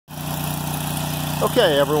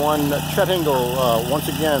Okay, everyone, Chet Hingle, once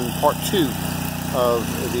again, part 2 of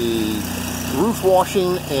the roof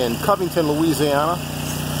washing in Covington, Louisiana.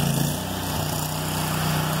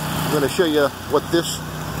 I'm going to show you what this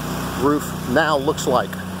roof now looks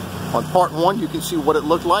like. On part 1, you can see what it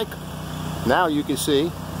looked like. Now you can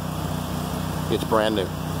see it's brand new.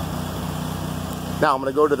 Now I'm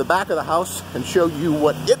going to go to the back of the house and show you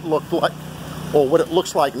what it looked like, or what it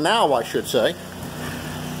looks like now, I should say.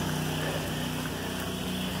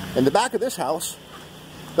 In the back of this house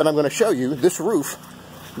that I'm going to show you, this roof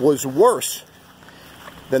was worse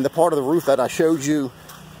than the part of the roof that I showed you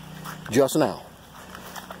just now.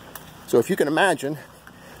 So if you can imagine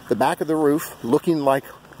the back of the roof looking like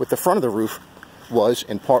what the front of the roof was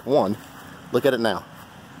in part 1, look at it now.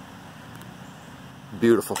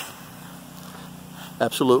 Beautiful.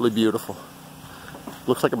 Absolutely beautiful.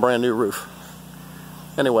 Looks like a brand new roof.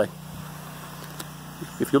 Anyway,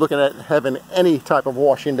 if you're looking at having any type of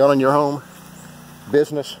washing done in your home,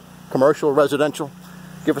 business, commercial, residential,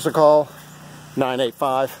 give us a call,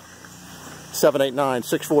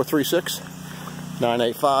 985-789-6436,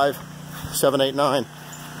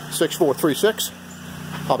 985-789-6436.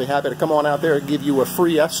 I'll be happy to come on out there and give you a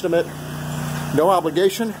free estimate. No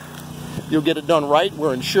obligation. You'll get it done right.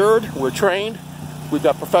 We're insured, we're trained, we've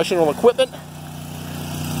got professional equipment,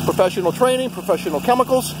 professional training, professional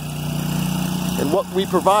chemicals. And what we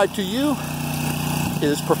provide to you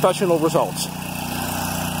is professional results.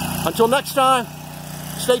 Until next time,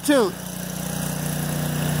 stay tuned.